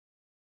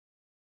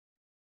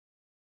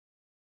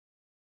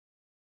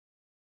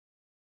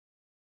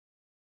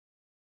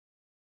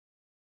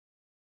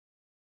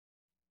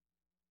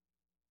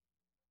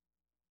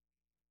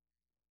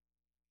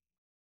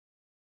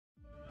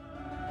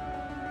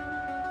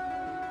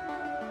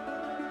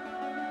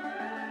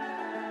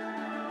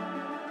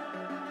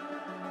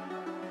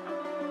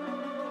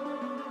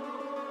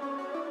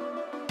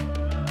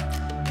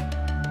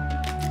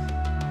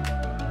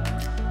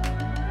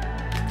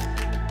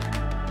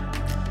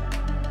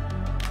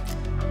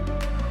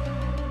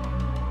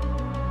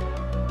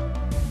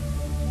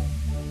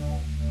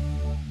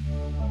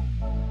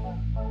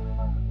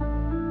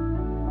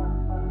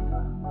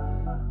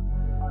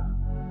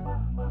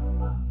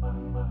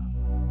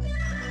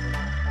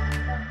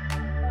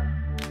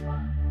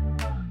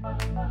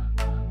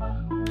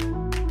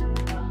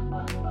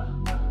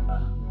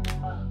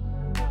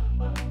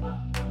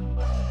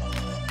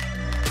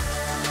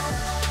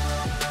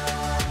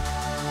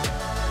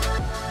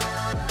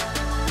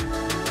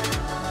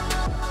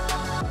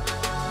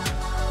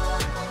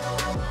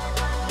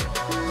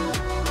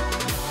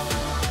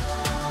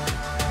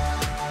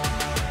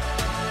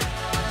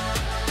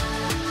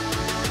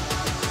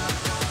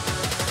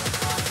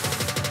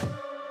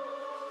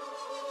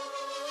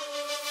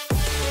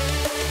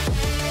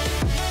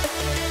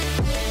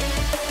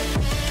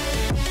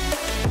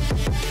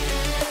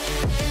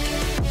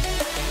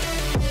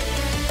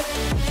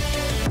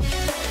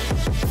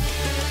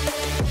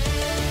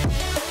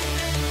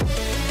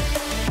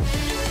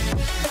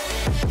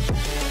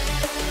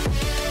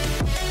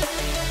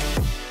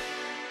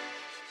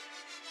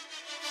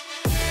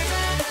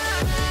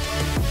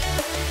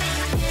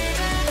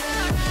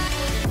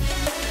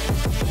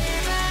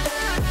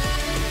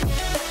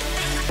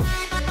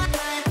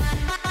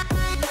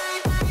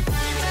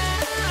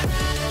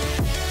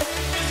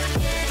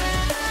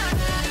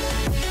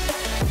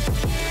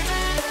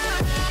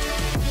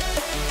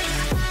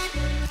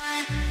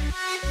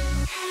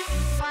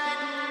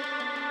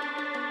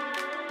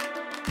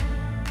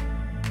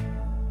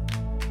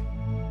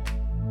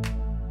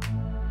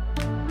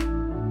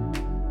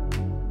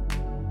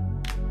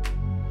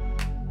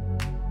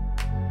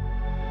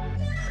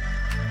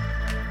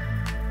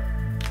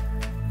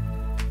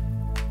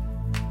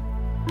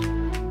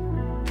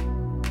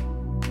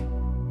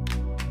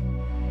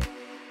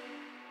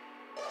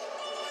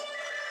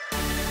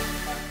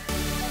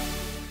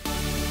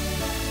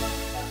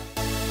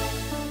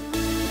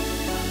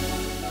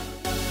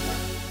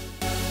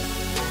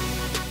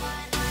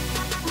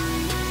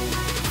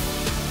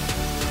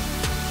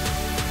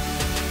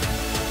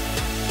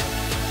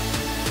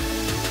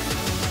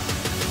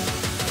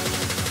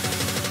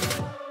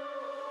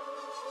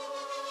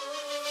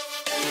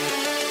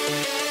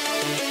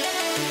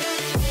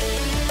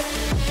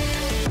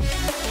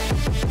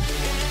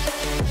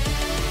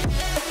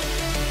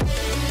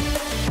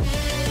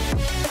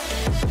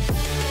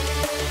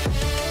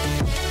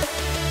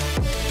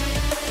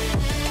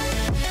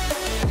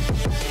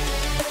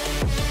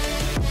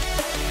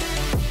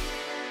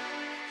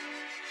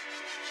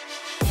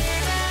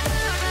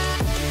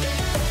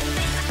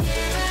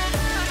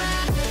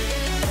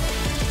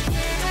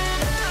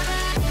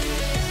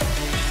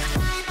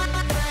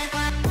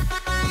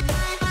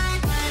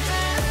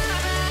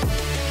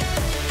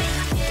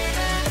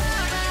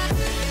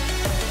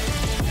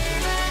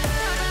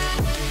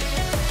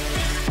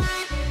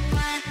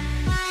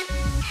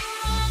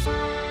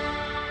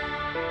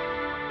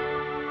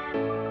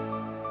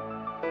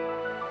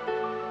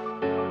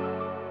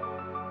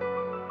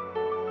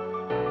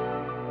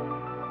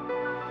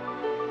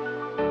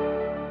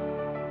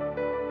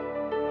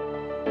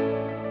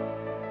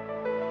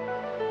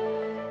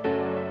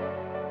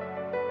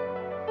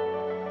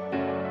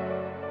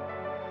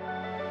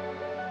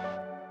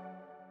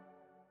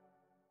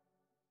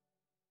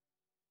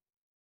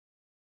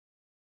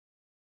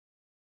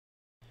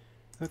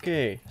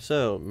Okay,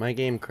 so my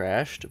game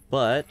crashed,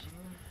 but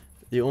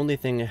the only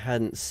thing I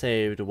hadn't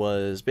saved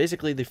was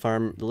basically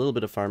the little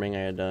bit of farming I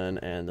had done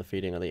and the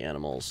feeding of the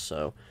animals,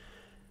 so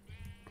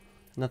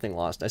nothing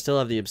lost. I still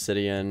have the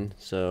obsidian,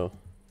 so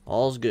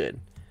all's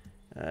good.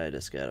 I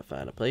just gotta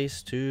find a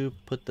place to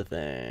put the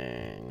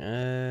thing.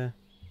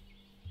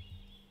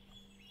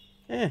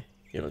 It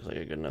looks like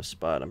a good enough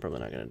spot. I'm probably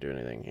not gonna do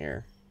anything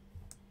here.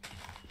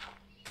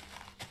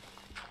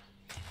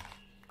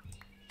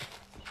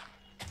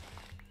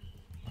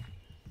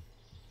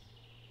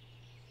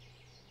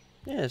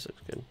 Yeah, this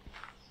looks good.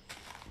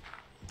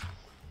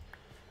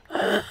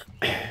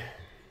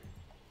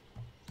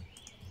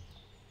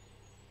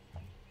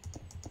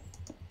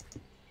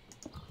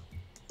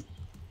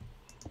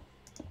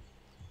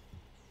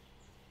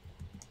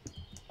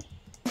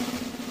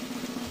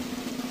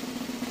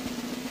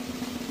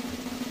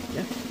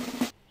 Yeah.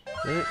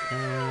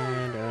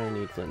 And I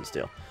need flint and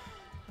steel.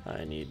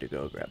 I need to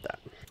go grab that.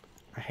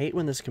 I hate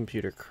when this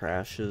computer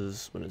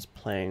crashes when it's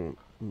playing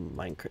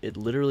Minecraft. It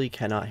literally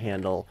cannot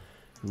handle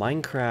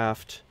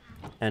Minecraft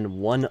and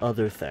one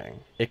other thing.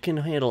 It can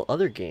handle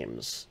other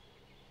games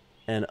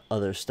and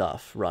other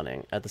stuff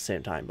running at the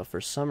same time, but for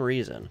some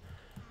reason,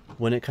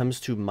 when it comes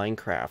to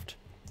Minecraft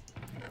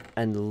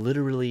and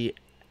literally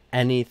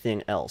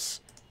anything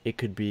else, it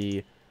could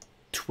be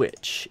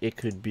Twitch, it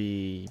could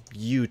be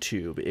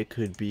YouTube, it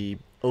could be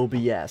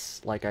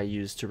OBS, like I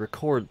used to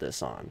record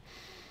this on.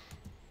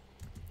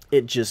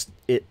 It just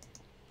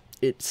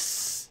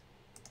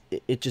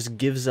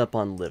gives up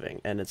on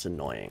living, and it's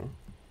annoying.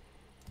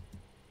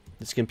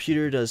 This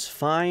computer does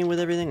fine with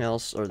everything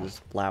else, or this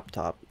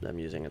laptop that I'm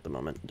using at the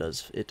moment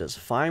does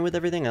fine with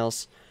everything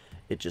else.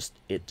 It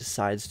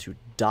decides to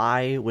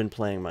die when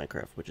playing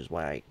Minecraft, which is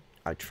why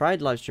I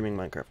tried live streaming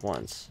Minecraft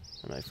once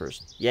when I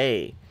first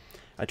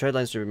I tried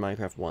live streaming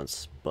Minecraft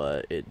once,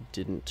 but it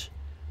didn't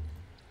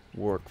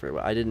work very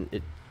well.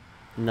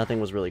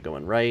 Nothing was really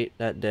going right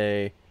that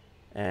day,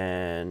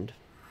 and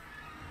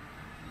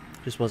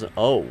just wasn't.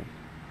 Oh,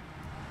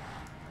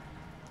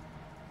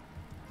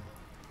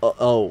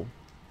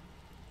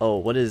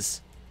 what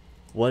is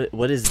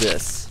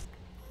this?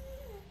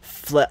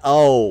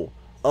 Oh,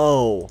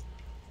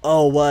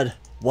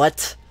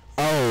 what?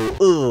 Oh,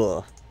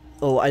 ugh.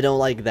 Oh, I don't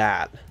like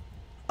that.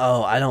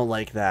 Oh, I don't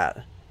like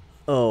that.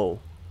 Oh,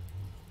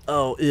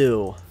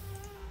 ew.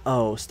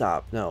 Oh,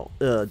 stop. No.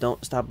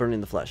 Don't stop burning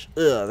the flesh.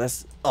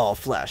 That's,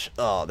 flesh.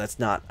 Oh, that's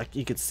not,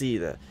 you can see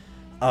the,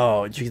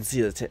 you can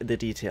see the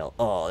detail.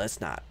 That's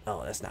not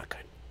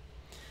good.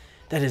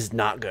 That is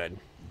not good.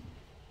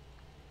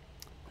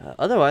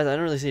 Otherwise, I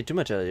don't really see too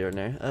much out of the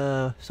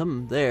ordinary.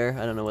 Something there.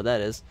 I don't know what that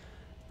is.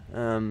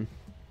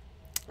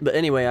 But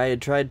anyway, I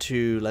had tried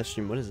to live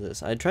stream. What is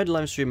this? I had tried to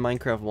live stream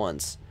Minecraft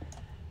once.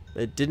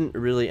 It didn't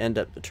really end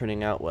up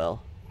turning out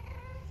well.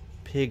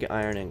 Pig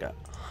iron ingot.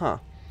 Huh.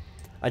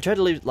 I tried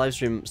to live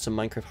stream some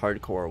Minecraft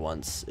hardcore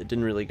once. It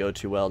didn't really go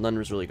too well. None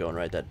was really going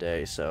right that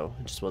day, so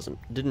it just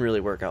didn't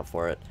really work out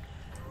for it.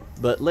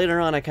 But later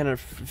on, I kind of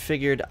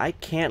figured I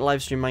can't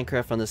live stream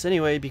Minecraft on this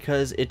anyway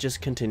because it just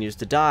continues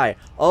to die.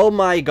 Oh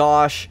my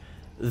gosh,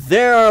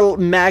 there are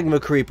magma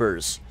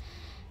creepers.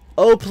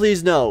 Oh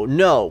please no,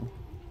 no,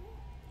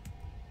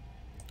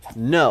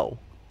 no,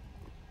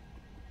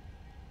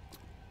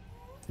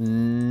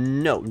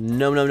 no, no,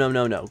 no, no,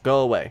 no, no,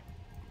 go away.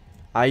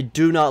 I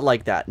do not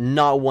like that,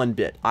 not one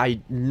bit.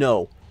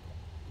 No.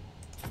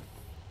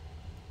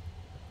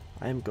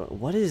 I am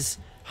going,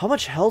 how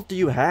much health do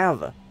you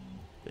have?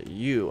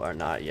 You are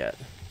not yet.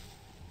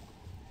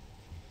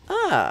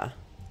 Ah,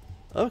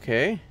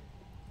 okay.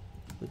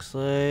 Looks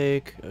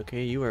like,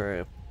 okay, you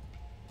are a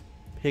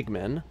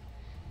pigman.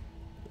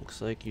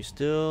 Looks like you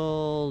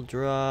still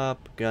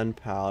drop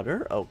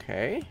gunpowder.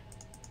 Okay.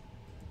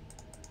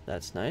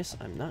 That's nice.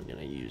 I'm not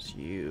gonna use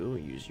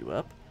you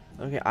up.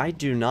 Okay, I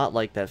do not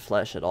like that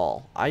flesh at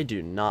all. I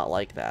do not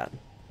like that.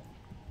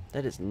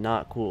 That is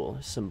not cool.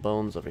 There's some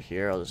bones over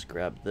here. I'll just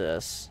grab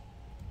this.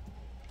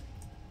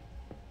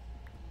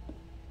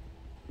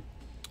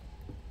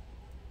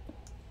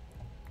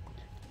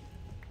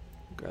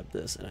 Grab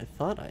this, and I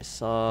thought I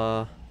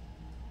saw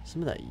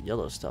some of that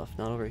yellow stuff.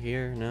 Not over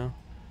here, no.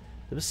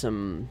 There was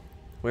some.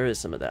 Where is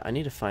some of that? I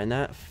need to find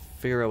that.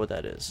 Figure out what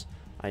that is.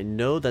 I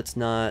know that's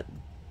not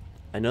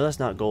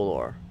gold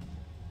ore.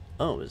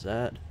 Oh, is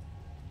that?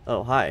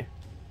 Oh, hi.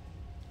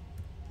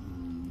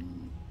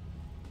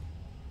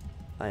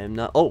 I am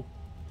not. Oh,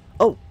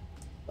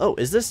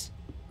 is this?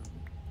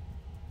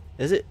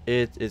 Is it?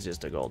 It's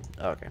just a gold.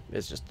 Okay,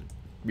 it's just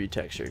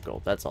retextured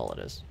gold. That's all it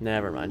is.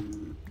 Never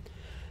mind.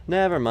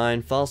 Never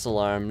mind, false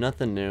alarm,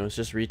 nothing new, it's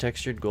just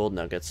retextured gold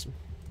nuggets.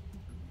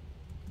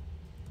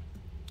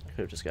 I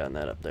could have just gotten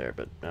that up there,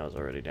 but I was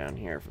already down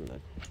here from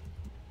the...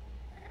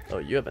 Oh,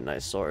 you have a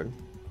nice sword.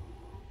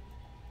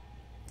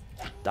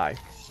 Die.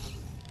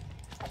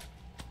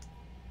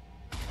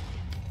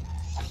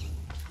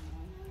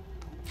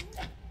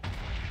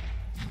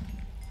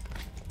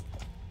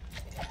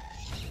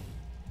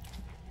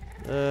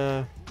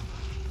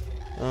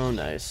 Oh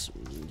nice.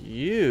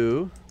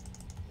 You...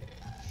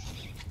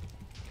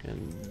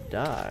 And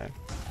die.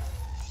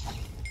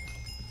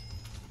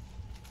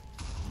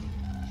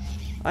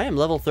 I am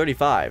level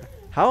 35.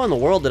 How in the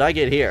world did I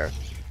get here?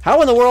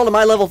 How in the world am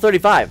I level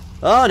 35?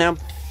 Oh no.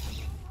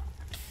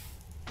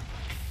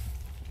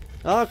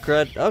 Oh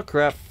crud. Oh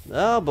crap.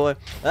 Oh boy.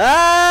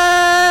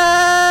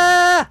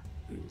 Ah!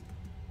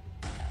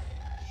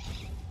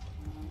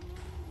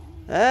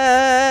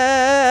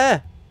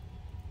 Ah!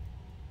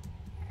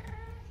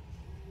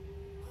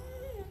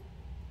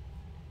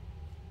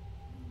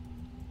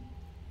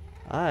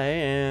 I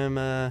am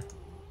no,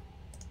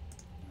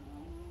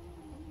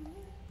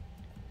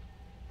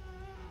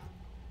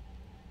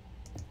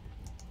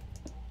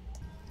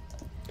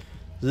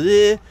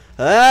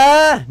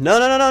 no,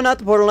 no, no, not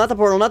the portal, not the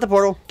portal, not the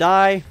portal.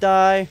 Die,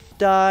 die,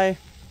 die.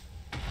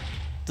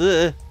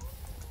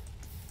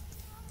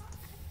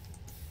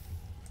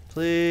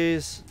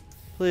 Please,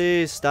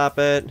 please stop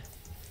it.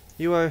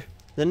 You are,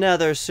 the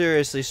Nether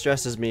seriously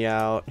stresses me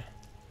out.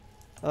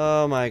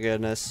 Oh my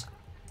goodness.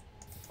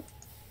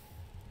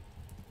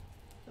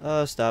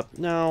 Oh, stop.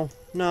 No,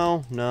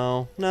 no,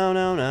 no, no,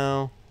 no,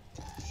 no.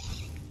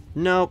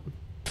 Nope.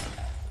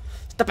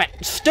 Stop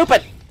it,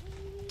 stupid!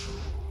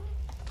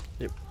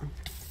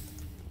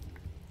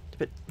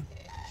 Stupid.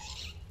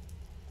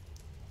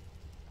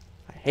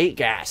 I hate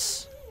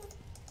gas.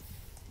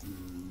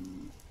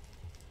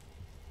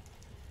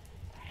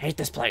 I hate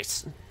this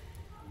place.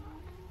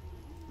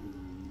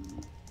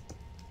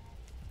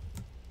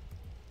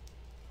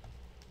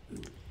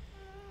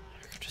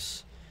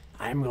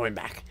 I'm going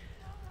back.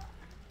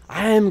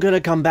 I'm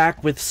gonna come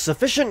back with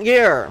sufficient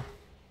gear.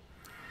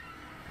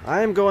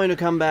 I'm going to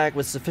come back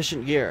with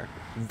sufficient gear.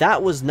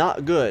 That was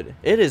not good.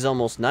 It is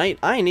almost night.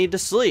 I need to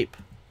sleep.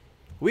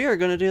 We are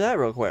gonna do that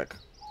real quick.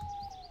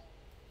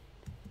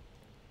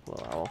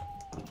 Well,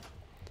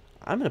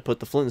 I'm gonna put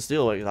the flint and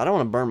steel away because I don't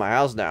want to burn my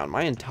house down.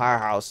 My entire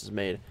house is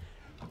made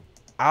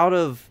out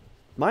of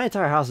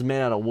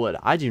wood.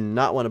 I do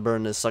not want to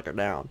burn this sucker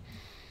down.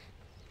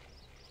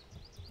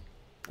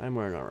 I'm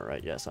wearing armor,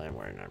 right? Yes, I am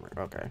wearing armor.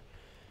 Okay.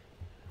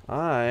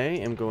 I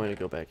am going to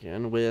go back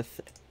in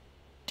with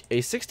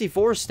a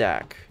 64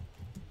 stack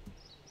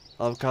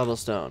of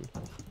cobblestone.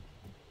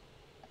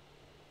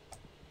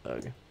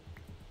 Okay.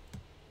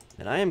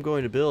 And I am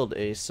going to build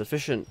a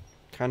sufficient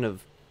kind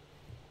of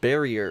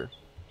barrier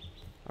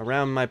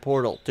around my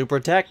portal to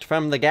protect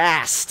from the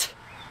ghast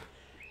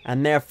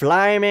and their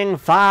flaming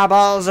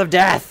fireballs of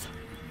death.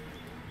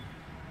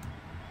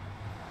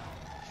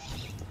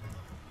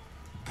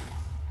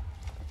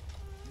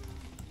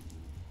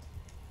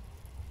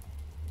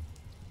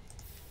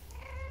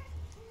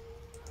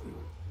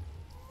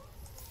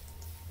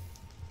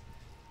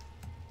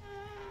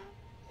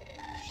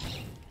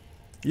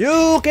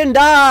 You can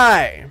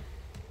die!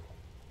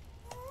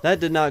 That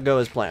did not go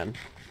as planned.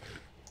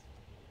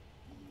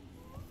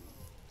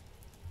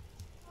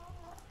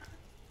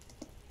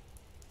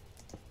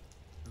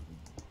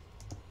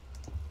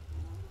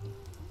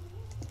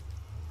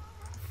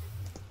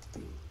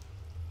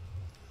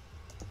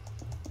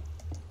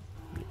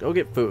 Go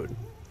get food.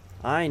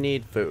 I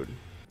need food.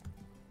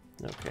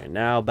 Okay,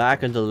 now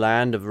back into the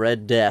land of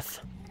Red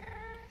Death.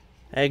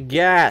 Hey,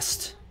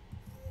 ghast!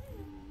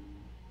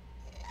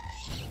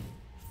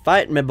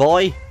 Fight me,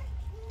 boy!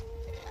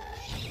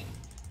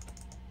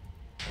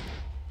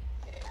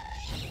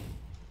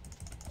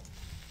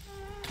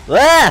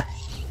 Ah!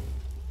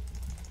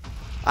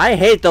 I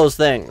hate those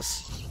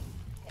things.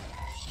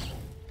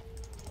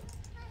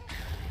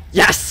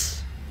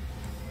 Yes!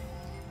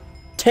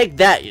 Take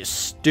that, you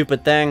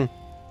stupid thing.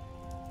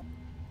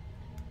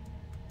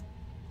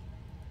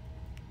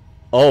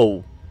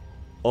 Oh.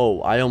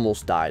 Oh, I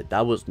almost died.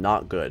 That was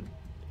not good.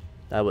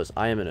 That was,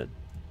 I'm gonna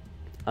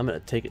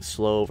take it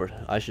slow over,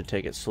 I should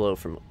take it slow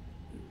from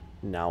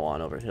now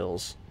on over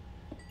hills.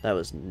 That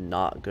was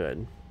not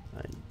good.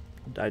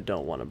 I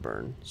don't want to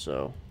burn,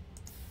 so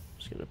I'm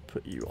just gonna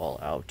put you all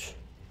out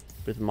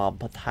with my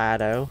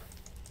potato.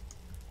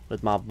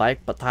 With my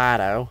baked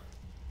potato.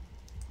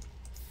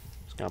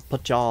 Just gonna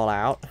put you all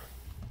out.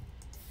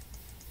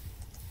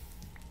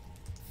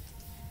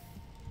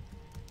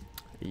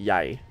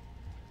 Yay.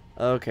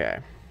 Okay.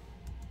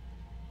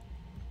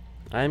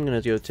 I'm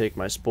gonna go take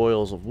my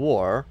spoils of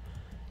war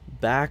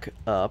back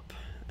up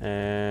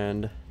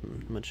and how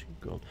much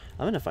gold?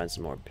 I'm gonna find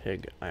some more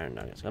pig iron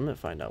nuggets. I'm gonna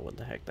find out what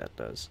the heck that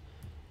does.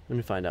 I'm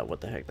gonna find out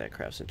what the heck that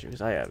crafts into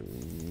because I have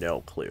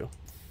no clue.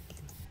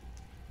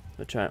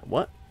 I'm trying.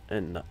 What?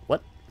 And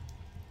what?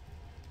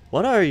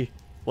 What are you?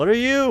 What are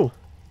you?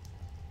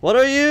 What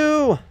are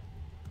you?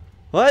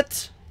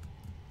 What?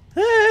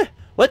 Eh?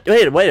 What?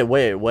 Wait a minute.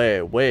 Wait a minute.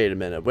 Wait a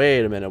minute. Wait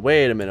a minute.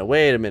 Wait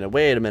a minute.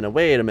 Wait a minute.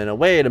 Wait a minute.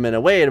 Wait a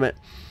minute. Wait a minute.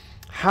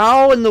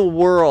 How in the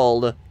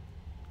world?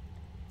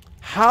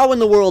 How in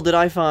the world did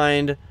I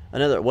find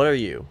another? What are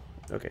you?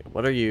 Okay,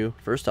 what are you?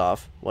 First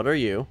off, what are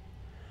you?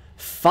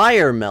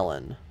 Fire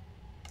melon.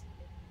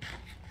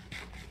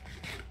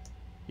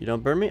 You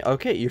don't burn me?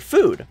 Okay, you're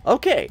food.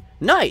 Okay,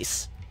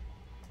 nice.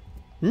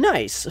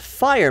 Nice.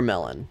 Fire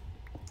melon.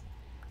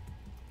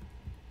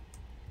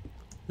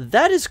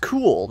 That is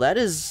cool. That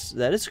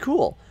is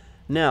cool.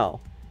 Now,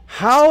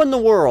 how in the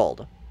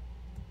world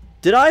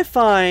did I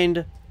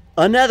find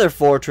a nether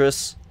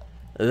fortress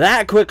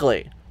that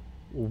quickly?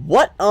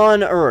 What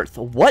on earth?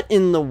 What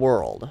in the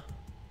world?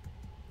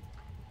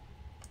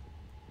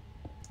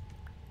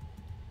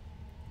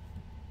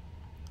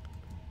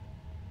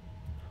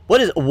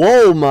 What is...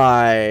 Whoa,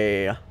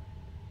 my...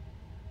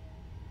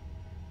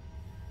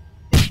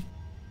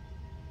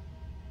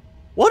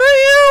 What are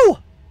you?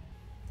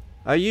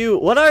 Are you...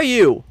 What are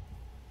you?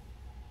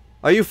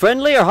 Are you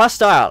friendly or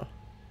hostile?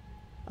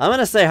 I'm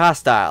gonna say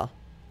hostile.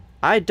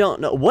 I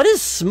don't know. What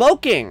is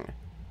smoking?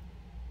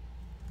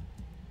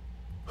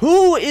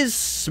 Who is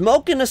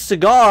smoking a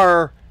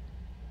cigar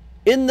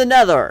in the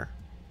nether?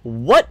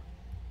 What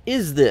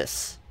is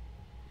this?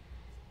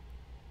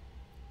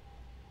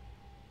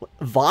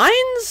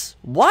 Vines?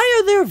 Why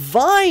are there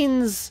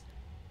vines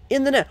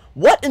in the net?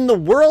 What in the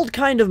world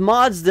kind of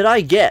mods did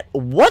I get?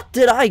 What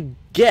did I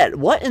get?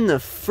 What in the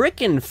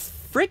frickin'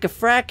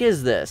 frick-a-frack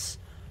is this?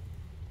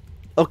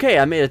 Okay,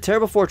 I made a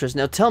terrible fortress.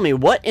 Now tell me,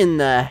 what in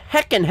the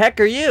heckin' heck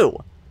are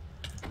you?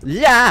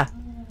 Yeah!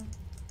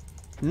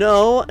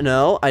 No,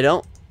 I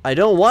don't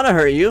want to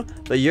hurt you,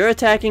 but you're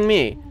attacking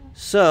me.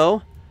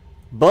 So,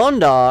 Bone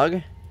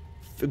Dog,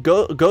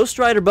 Ghost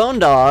Rider Bone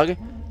Dog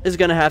is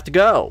gonna have to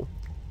go.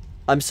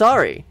 I'm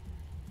sorry.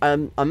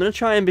 I'm gonna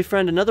try and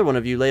befriend another one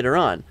of you later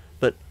on.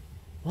 But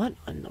what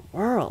in the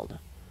world?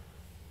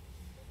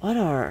 What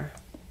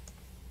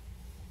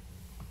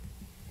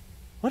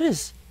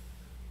is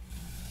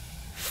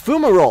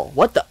Fumarole?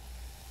 What the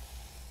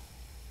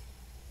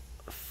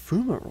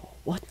Fumarole?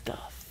 What the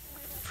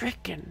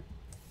frickin'?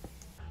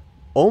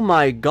 Oh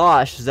my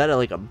gosh, is that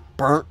like a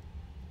burnt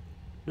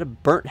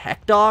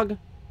heck dog?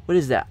 What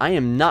is that? I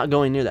am not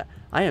going near that.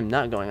 I am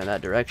not going in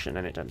that direction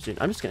anytime soon.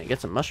 I'm just gonna get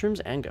some mushrooms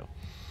and go.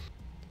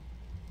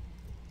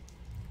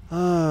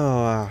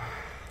 Oh.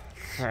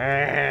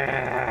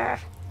 That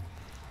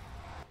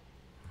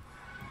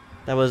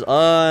was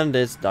and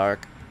it's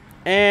dark.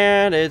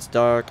 And it's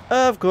dark.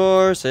 Of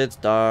course it's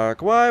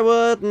dark. Why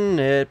wouldn't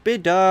it be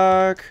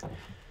dark?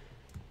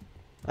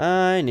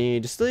 I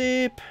need to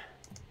sleep.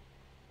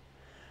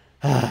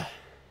 I'd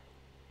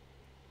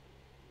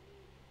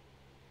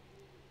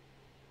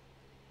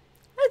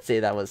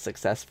say that was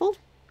successful.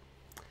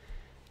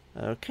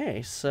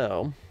 Okay,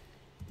 so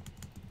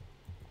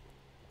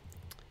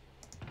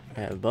I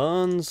have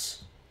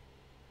bones.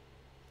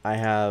 I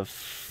have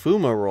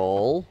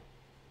fumarole.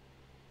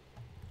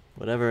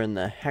 Whatever in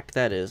the heck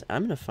that is.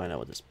 I'm gonna find out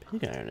what this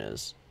pig iron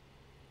is.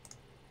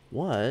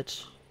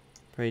 What?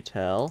 Pray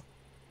tell.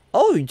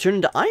 Oh, you turn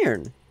into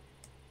iron.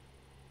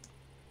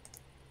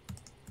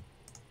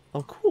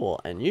 Oh, cool.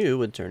 And you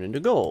would turn into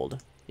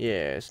gold.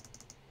 Yes.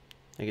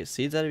 I get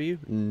seeds out of you?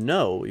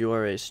 No, you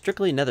are a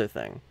strictly nether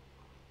thing.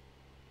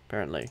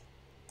 Apparently.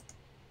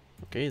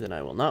 Okay, then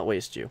I will not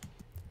waste you.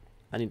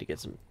 I need to get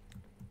some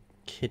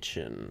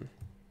kitchen.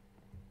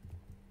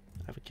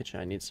 I have a kitchen.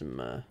 I need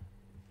some,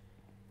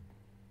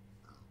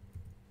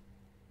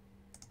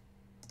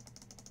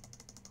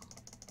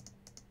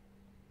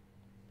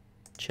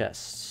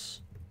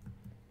 chests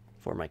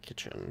for my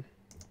kitchen.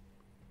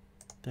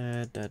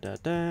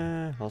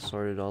 I'll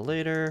sort it all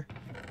later.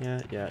 Yeah.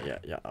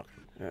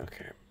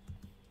 Okay.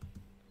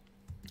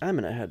 I'm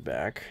gonna head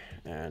back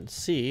and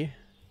see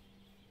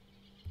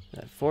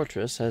that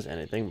fortress has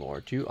anything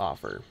more to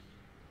offer.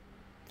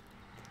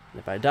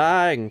 If I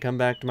die, I can come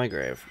back to my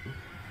grave.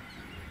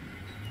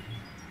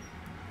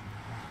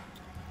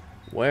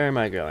 Where am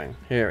I going?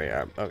 Here we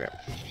are. Okay.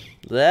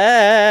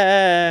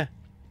 There.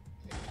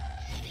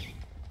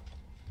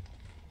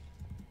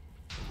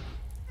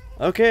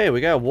 Okay, we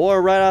got war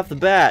right off the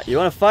bat. You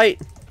want to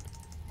fight?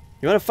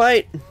 You want to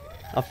fight?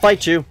 I'll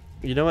fight you.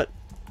 You know what?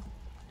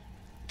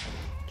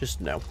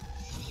 Just no.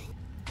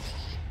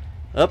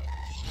 Up.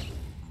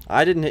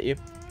 I didn't hit you.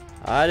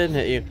 I didn't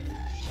hit you.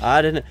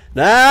 I didn't.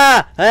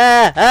 Nah! No,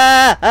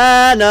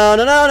 no,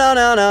 no, no,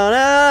 no, no,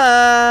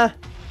 no.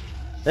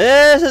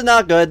 This is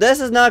not good. This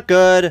is not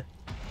good.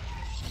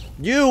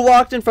 You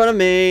walked in front of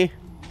me.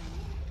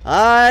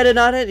 I did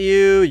not hit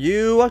you.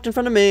 You walked in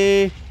front of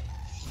me.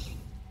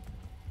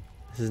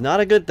 This is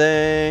not a good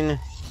thing.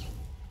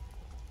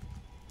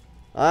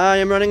 I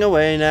am running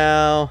away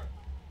now.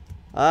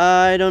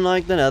 I don't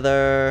like the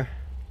nether.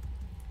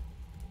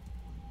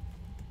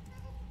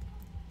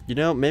 You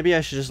know, maybe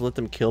I should just let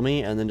them kill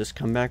me and then just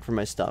come back for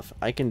my stuff.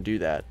 I can do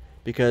that.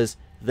 Because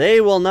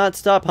they will not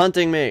stop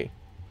hunting me.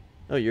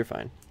 Oh, you're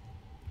fine.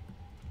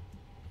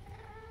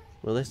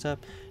 Will they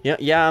stop?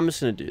 Yeah, I'm just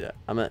gonna do that.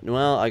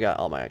 Well, I got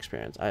all my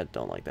experience. I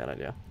don't like that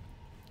idea.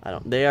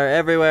 They are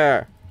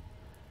everywhere.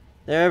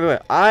 They're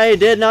everywhere. I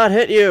did not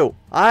hit you.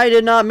 I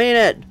did not mean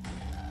it.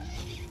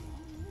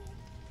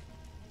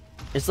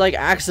 It's like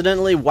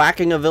accidentally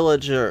whacking a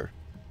villager.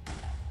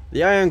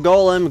 The iron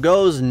golem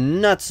goes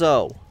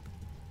nutso.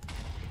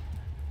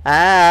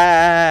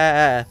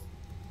 Ah.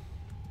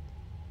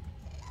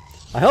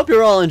 I hope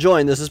you're all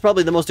enjoying this. This is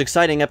probably the most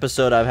exciting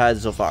episode I've had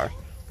so far.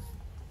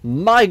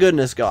 My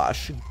goodness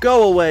gosh.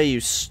 Go away,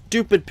 you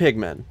stupid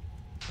pigmen.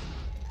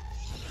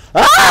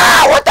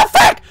 Ah! What the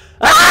frick?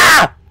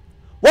 Ah!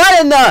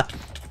 What in the...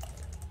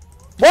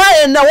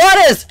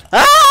 What is...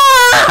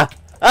 Ah!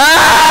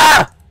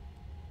 Ah!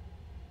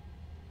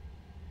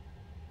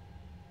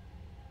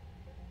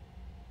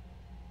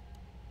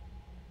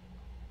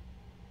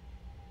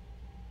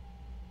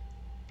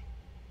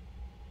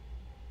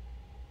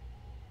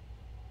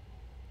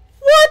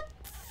 What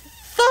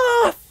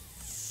the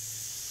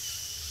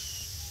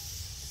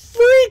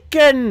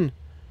freaking...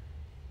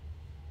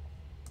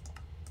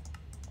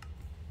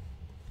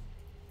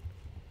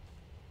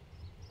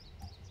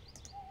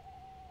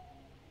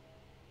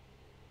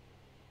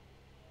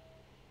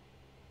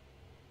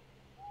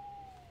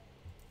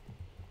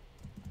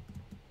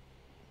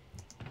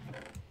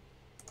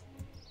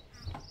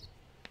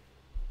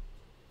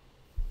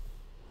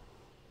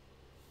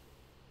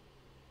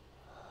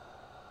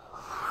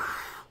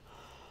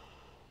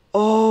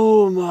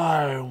 Oh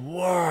my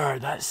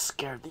word, that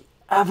scared the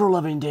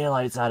ever-loving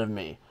daylights out of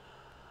me.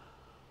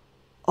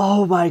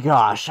 Oh my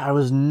gosh, I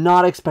was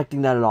not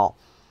expecting that at all.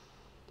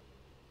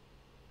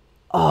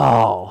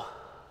 Oh.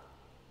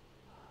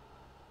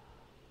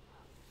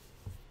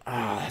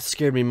 That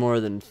scared me more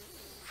than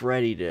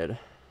Freddy did.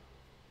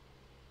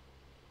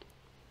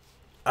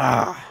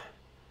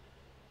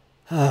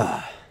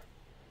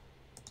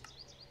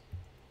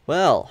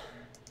 Well,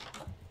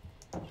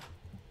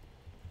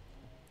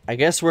 I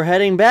guess we're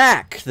heading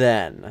back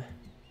then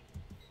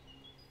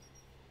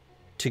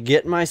to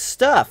get my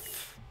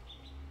stuff.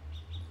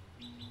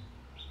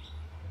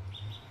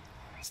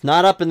 It's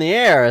not up in the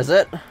air, is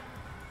it?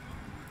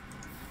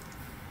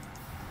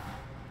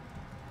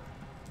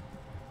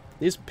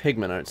 These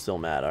pigmen aren't still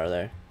mad, are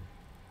they?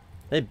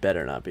 They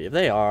better not be. If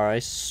they are, I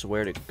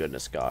swear to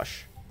goodness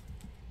gosh.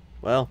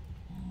 Well,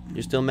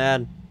 you still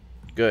mad?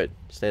 Good.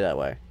 Stay that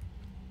way.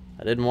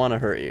 I didn't want to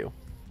hurt you.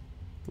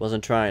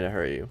 Wasn't trying to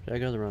hurt you. Did I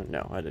go the wrong...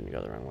 No, I didn't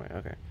go the wrong way.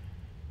 Okay.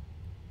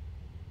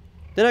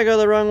 Did I go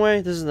the wrong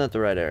way? This is not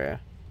the right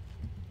area.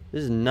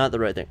 This is not the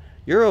right thing.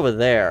 You're over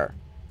there.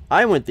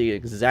 I went the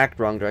exact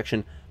wrong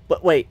direction.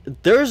 But wait,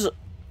 there's...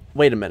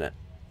 Wait a minute.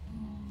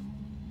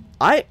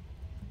 I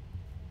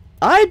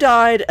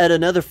died at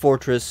another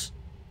fortress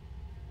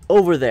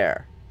over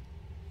there.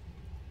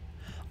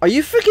 Are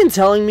you freaking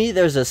telling me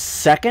there's a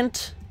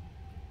second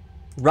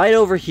right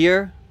over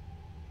here?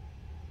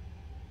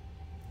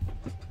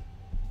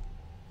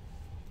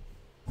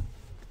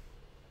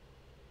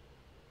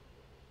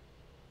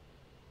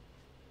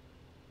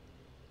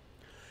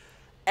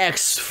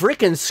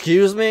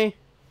 Excuse me?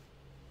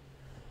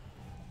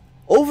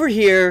 Over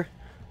here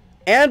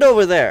and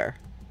over there.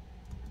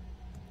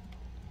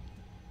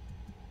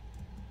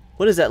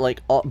 What is that,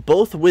 like,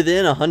 both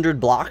within 100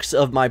 blocks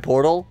of my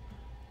portal?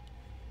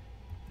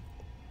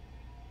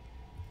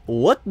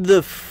 What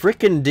the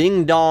frickin'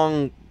 ding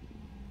dong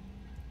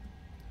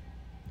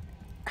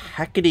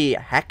hackety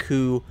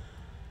hacku?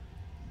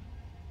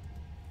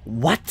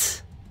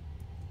 What?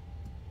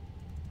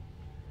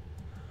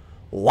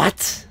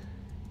 What?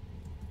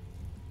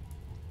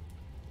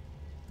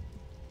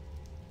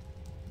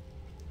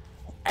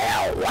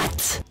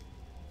 What?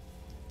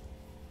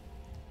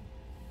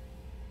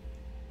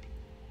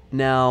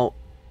 Now,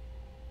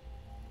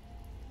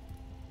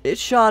 it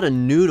shot a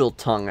noodle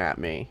tongue at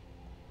me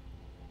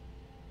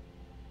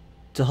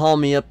to haul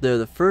me up there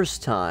the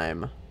first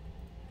time.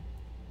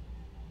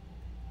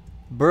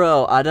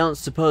 Bro, I don't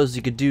suppose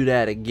you could do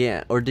that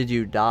again. Or did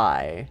you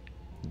die?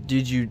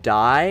 Did you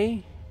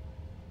die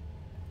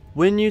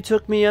when you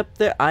took me up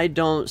there? I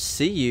don't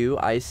see you.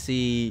 I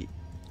see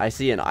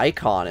an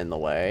icon in the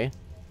way.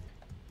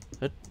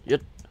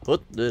 Oh,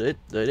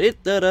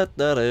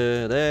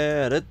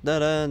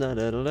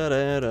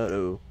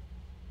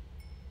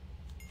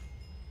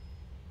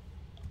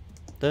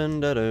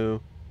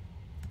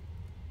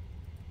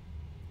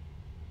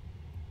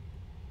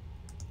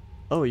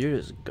 you're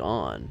just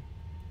gone.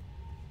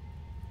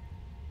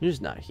 You're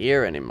just not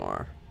here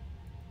anymore.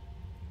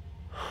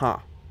 Huh.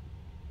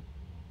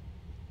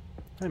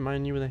 Did I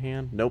mine you with a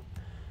hand? Nope.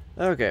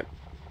 Okay.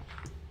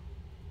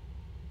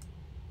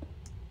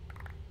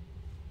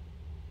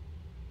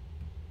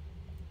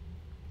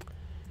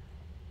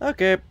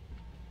 Okay.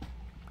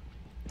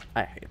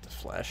 I hate this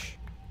flesh.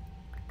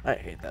 I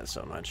hate that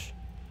so much.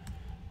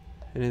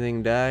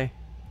 Anything die?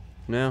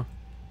 No?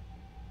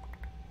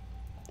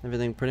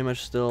 Everything pretty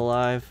much still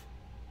alive?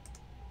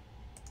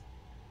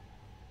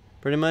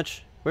 Pretty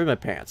much? Where's my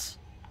pants?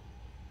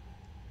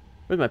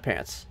 Where's my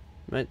pants?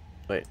 Wait.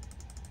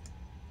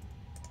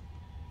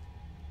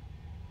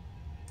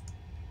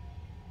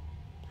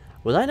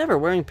 Was I never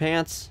wearing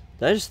pants?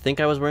 Did I just think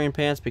I was wearing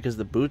pants because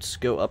the boots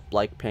go up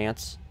like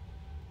pants?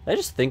 Did I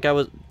just think I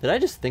was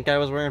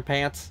wearing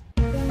pants?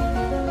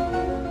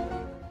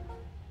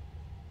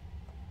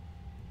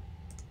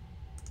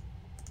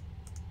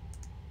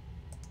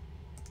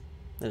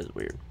 That is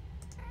weird.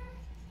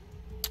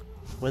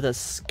 With us,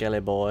 skelly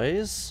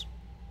boys.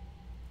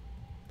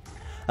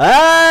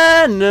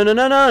 Ah! No, no,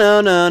 no, no,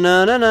 no, no,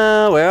 no, no,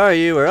 no. Where are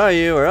you? Where are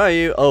you? Where are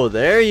you? Oh,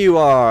 there you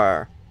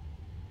are.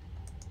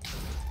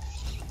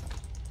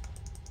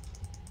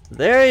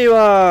 There you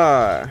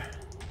are!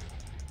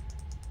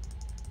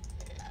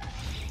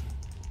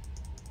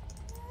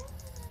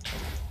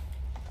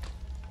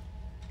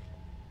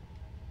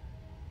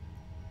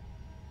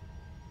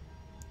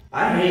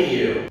 I hate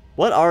you.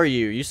 What are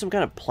you? You some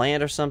kind of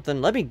plant or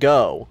something? Let me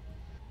go.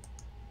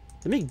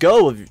 Let me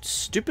go with your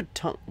stupid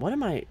tongue. What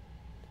am I?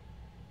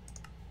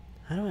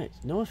 How do I?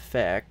 No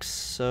effects,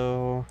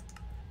 so...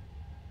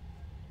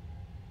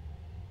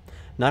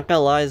 Not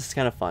gonna lie, this is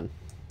kind of fun.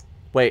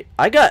 Wait,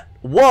 I got...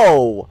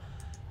 Whoa!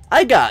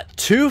 I got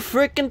 2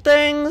 freaking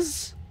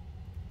things?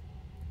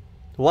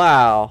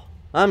 Wow.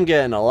 I'm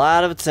getting a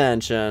lot of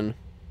attention.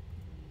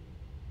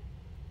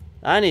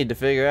 I need to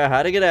figure out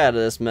how to get out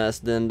of this mess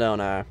then,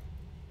 don't I?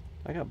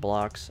 I got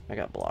blocks. I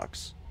got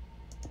blocks.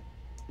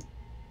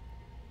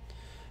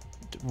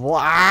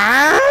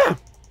 Wow!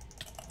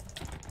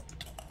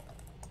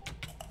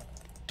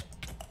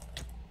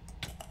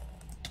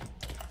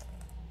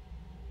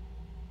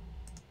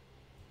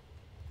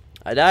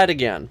 I died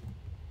again.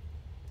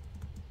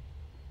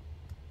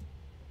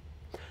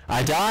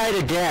 I died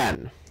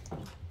again.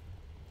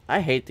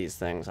 I hate these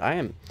things. I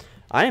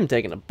am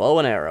taking a bow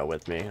and arrow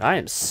with me. I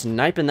am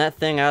sniping that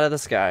thing out of the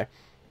sky.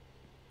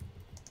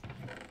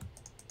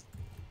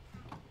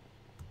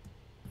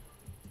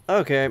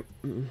 Okay.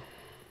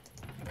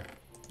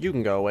 You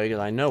can go away because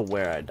I know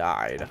where I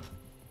died.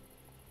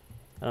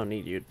 I don't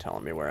need you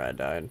telling me where I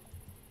died.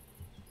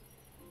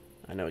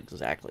 I know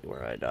exactly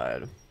where I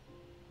died.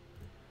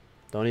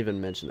 Don't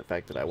even mention the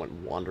fact that I went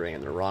wandering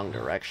in the wrong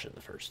direction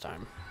the first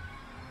time.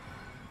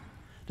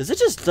 Does it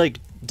just, like,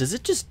 does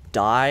it just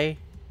die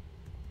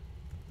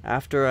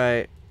after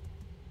I...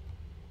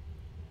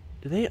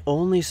 Do they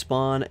only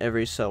spawn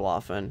every so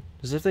often?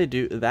 Because if they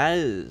do, that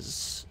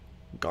is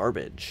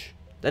garbage.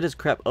 That is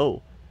crap.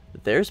 Oh,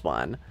 there's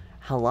one.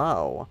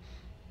 Hello.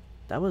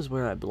 That was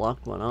where I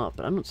blocked one up,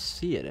 but I don't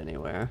see it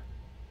anywhere.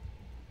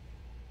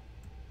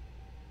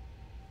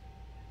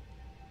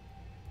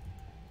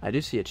 I do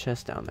see a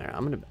chest down there.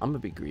 I'm gonna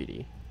be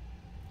greedy.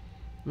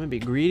 I'm gonna be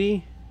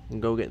greedy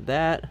and go get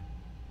that.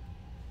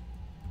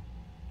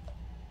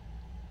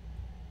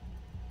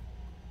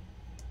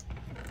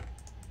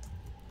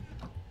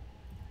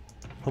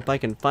 Hope I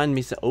can find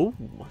me some. Oh,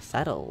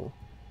 saddle.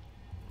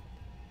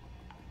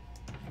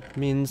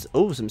 Means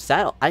some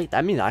saddle.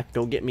 I mean I can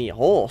go get me a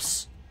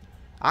horse.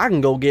 I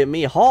can go get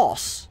me a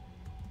horse.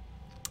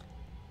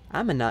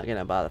 I'm not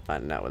gonna bother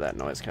finding out where that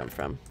noise comes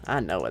from. I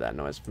know where that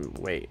noise from.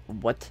 Wait,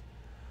 what?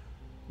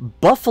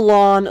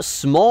 Buffalon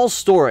small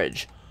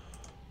storage.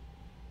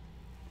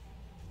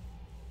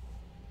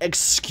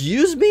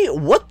 Excuse me?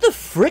 What the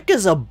frick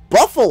is a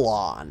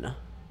Buffalon?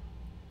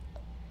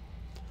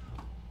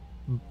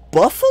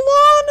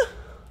 Buffalon?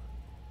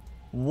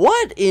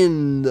 What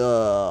in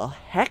the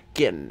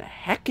heckin'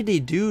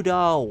 heckity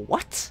doodah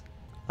what?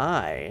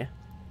 I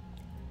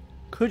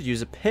could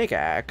use a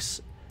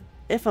pickaxe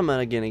if I'm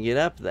gonna get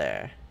up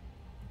there.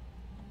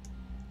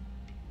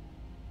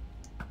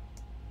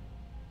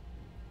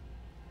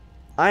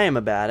 I am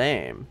a bad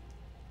aim.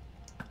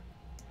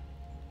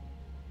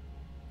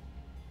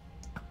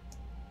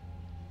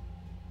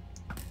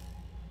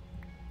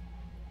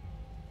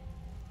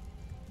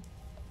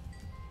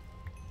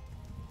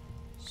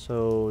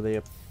 So they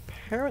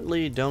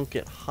apparently don't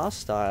get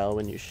hostile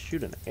when you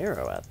shoot an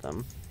arrow at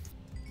them.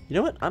 You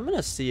know what? I'm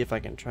gonna see if I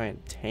can try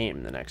and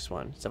tame the next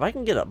one. So if I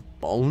can get a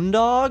bone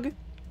dog?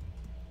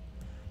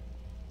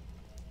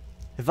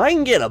 If I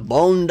can get a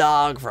bone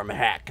dog from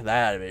heck,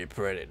 that'd be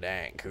pretty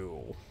dang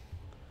cool.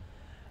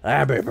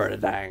 That'd be pretty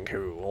dang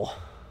cool.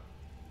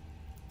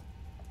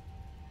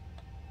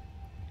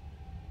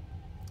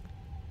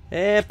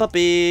 Hey,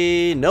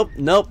 puppy. Nope,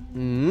 nope,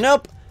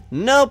 nope,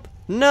 nope,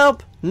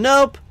 nope,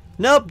 nope,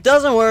 nope.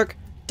 Doesn't work.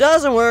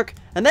 Doesn't work.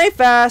 And they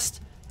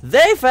fast.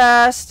 They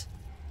fast.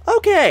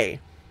 Okay.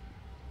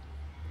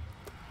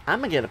 I'm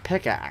gonna get a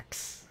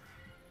pickaxe.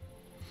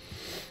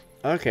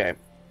 Okay.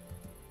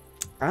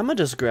 I'm gonna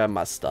just grab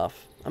my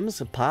stuff. I'm just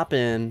gonna pop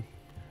in,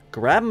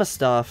 grab my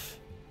stuff,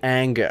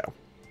 and go.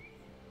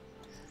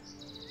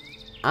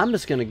 I'm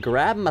just gonna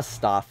grab my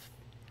stuff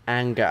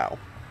and go.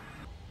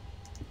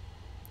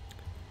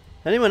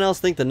 Anyone else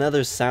think the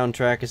Nether's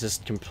soundtrack is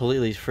just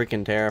completely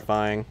freaking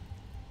terrifying?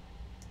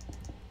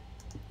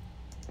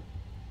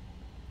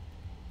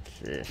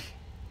 Ugh.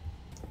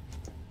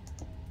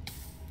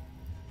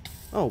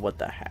 Oh, what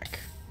the heck?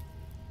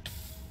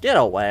 Get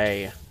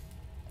away.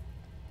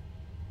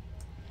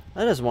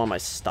 I just want my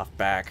stuff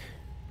back.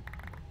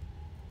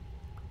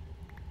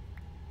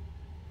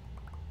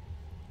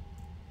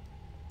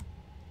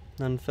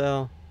 None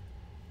fell.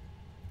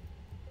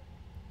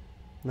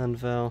 None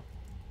fell.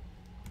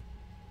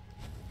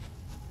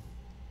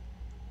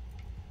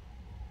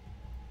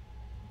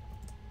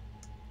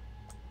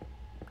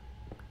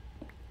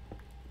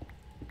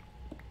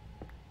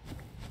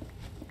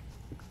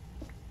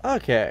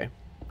 Okay.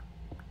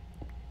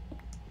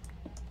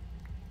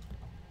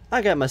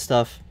 I got my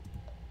stuff.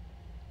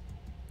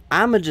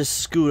 I'ma just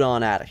scoot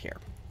on out of here.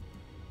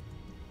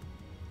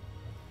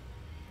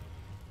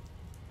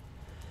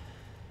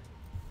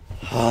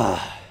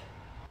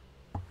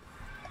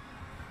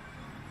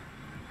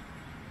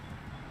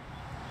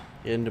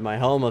 into my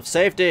home of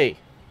safety.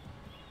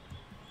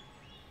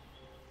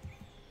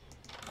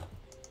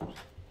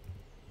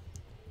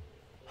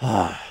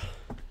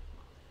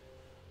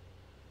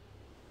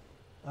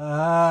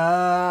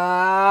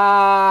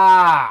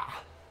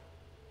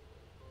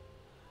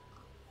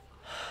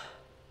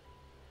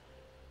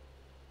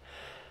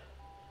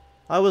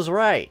 I was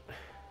right.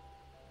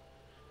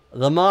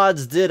 The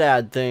mods did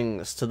add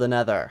things to the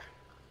Nether.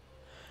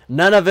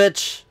 None of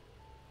which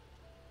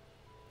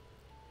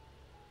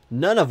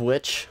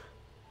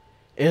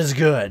is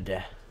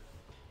good.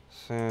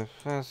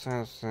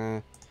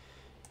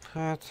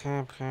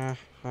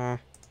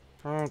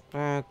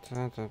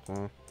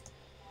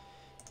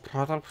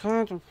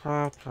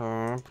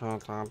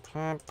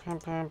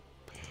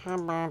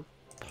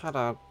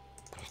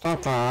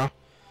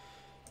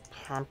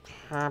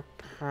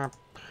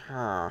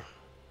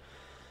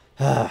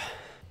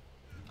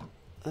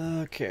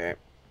 Okay.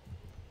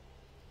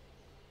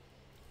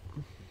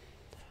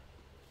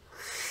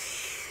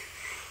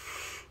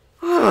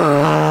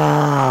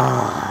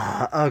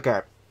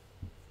 Okay.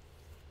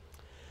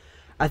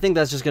 I think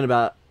that's just gonna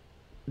about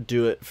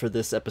do it for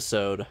this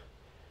episode.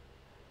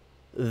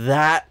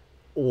 That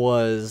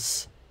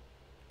was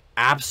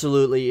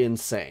absolutely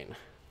insane.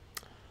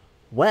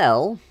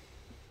 Well,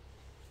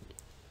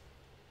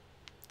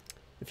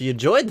 if you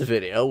enjoyed the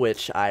video,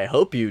 which I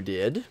hope you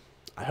did,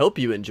 I hope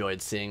you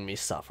enjoyed seeing me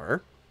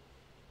suffer.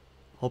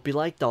 Hope you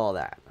liked all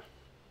that.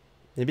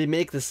 Maybe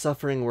make this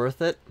suffering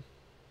worth it.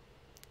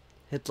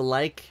 Hit the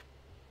like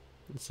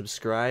and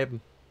subscribe.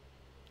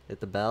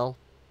 Hit the bell.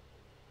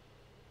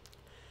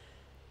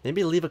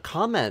 Maybe leave a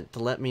comment to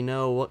let me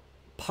know what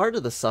part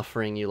of the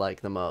suffering you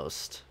like the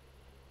most.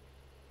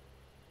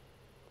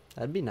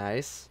 That'd be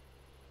nice.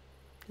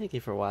 Thank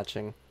you for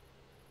watching.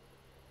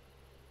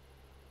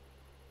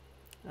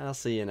 I'll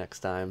see you next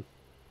time.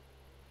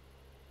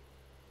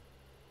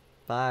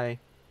 Bye.